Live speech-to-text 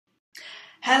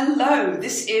Hello,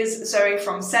 this is Zoe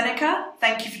from Seneca.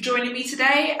 Thank you for joining me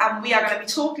today, and we are going to be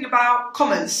talking about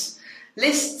commas,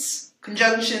 lists,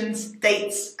 conjunctions,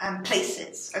 dates, and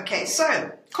places. Okay,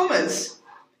 so commas.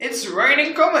 It's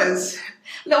raining commas.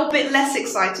 A little bit less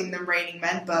exciting than raining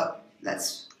men, but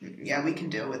we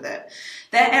can deal with it.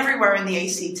 They're everywhere in the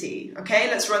ACT. Okay,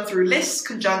 let's run through lists,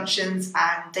 conjunctions,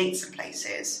 and dates and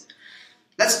places.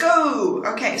 Let's go!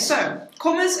 Okay, so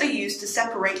commas are used to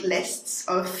separate lists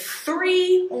of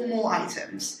 3 or more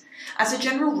items. As a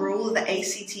general rule, the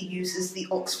ACT uses the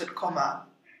Oxford comma.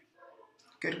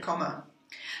 Good comma.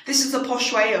 This is the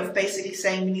posh way of basically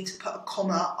saying we need to put a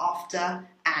comma after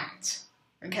and.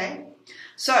 Okay?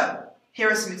 So, here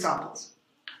are some examples.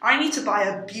 I need to buy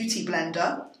a beauty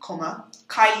blender, comma,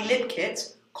 Kylie lip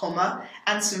kit, comma,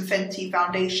 and some Fenty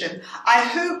foundation. I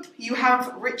hope you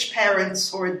have rich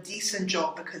parents or a decent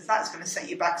job because that's going to set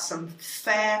you back some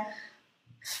fair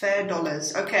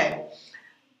dollars. Okay,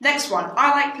 next one.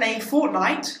 I like playing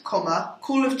Fortnite, comma,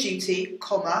 Call of Duty,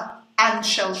 comma, and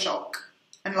Shell Shock.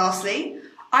 And lastly,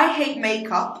 I hate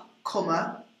makeup,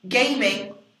 comma,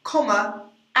 gaming, comma,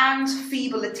 and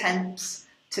feeble attempts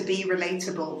to be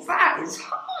relatable. That is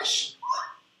harsh.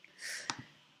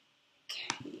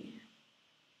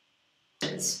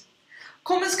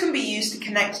 Commas can be used to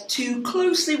connect two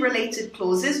closely related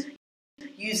clauses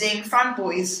using a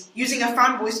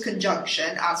fanboys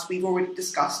conjunction, as we've already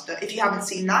discussed. If you haven't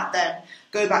seen that, then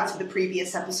go back to the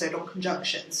previous episode on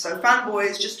conjunctions. So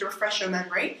fanboys, just to refresh your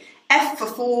memory, F for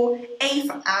for, A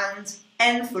for and,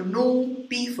 N for nor,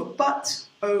 B for but,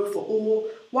 O for or,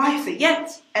 Y for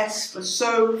yet, S for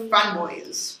so,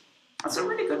 fanboys. That's a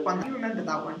really good one. You remember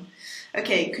that one.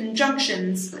 Okay,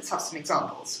 conjunctions. Let's have some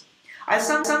examples. I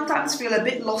sometimes feel a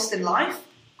bit lost in life,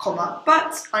 comma,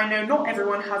 but I know not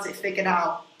everyone has it figured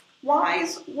out.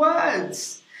 Wise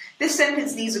words. This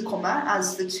sentence needs a comma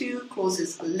as the two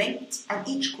clauses are linked and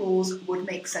each clause would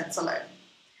make sense alone.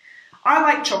 I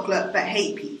like chocolate but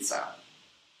hate pizza.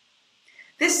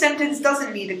 This sentence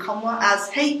doesn't need a comma as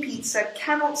hate pizza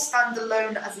cannot stand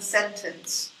alone as a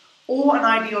sentence or an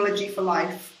ideology for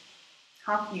life.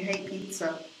 How can you hate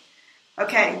pizza?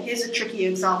 Okay, here's a tricky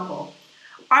example.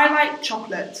 I like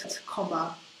chocolate,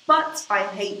 comma, but I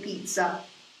hate pizza.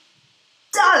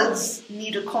 Does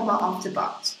need a comma after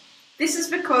but. This is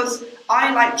because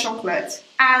I like chocolate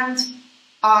and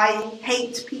I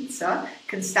hate pizza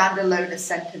can stand alone as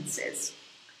sentences.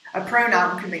 A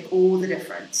pronoun can make all the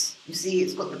difference. You see,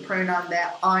 it's got the pronoun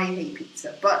there, I hate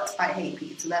pizza, but I hate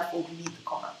pizza, therefore we need the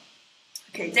comma.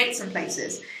 Okay, dates and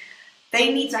places.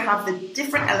 They need to have the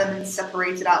different elements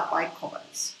separated out by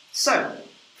commas. So,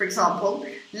 for example,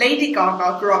 Lady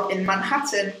Gaga grew up in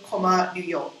Manhattan, New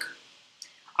York.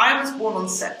 I was born on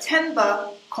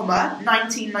September,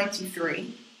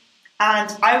 1993, and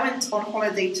I went on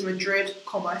holiday to Madrid,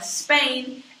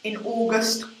 Spain in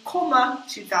August,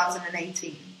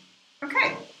 2018.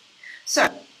 Okay, so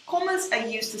commas are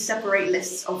used to separate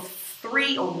lists of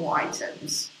 3 or more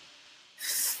items.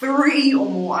 3 or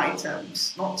more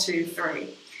items, not 2,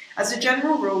 3. As a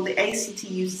general rule, the ACT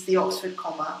uses the Oxford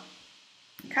comma.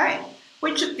 Okay,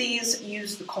 which of these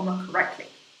use the comma correctly?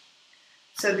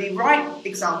 So the right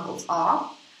examples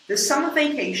are, the summer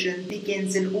vacation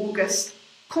begins in August,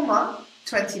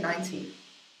 2019.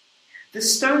 The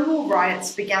Stonewall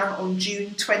riots began on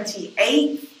June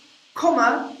 28th,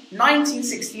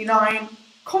 1969,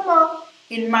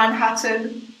 in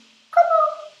Manhattan,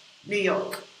 New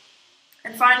York.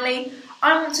 And finally,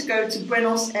 I want to go to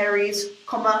Buenos Aires,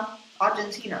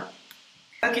 Argentina.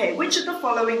 Okay, which of the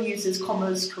following uses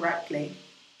commas correctly?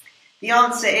 The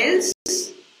answer is,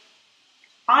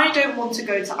 I don't want to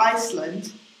go to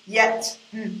Iceland, yet,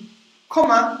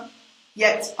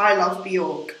 yet I love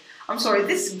Bjork. I'm sorry,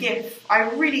 this gif,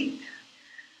 I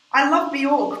love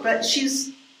Bjork, but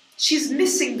she's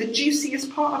missing the juiciest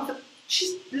part of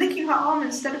she's licking her arm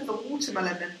instead of the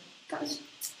watermelon.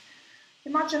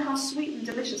 Imagine how sweet and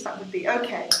delicious that would be.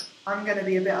 Okay. I'm going to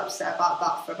be a bit upset about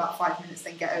that for about 5 minutes,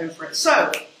 then get over it.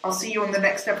 So, I'll see you on the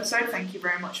next episode. Thank you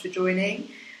very much for joining.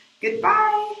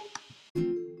 Goodbye!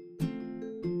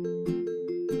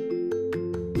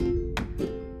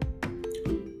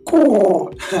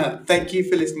 Cool. Thank you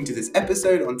for listening to this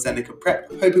episode on Seneca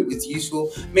Prep. Hope it was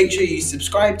useful. Make sure you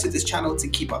subscribe to this channel to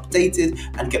keep updated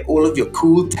and get all of your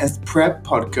cool test prep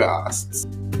podcasts.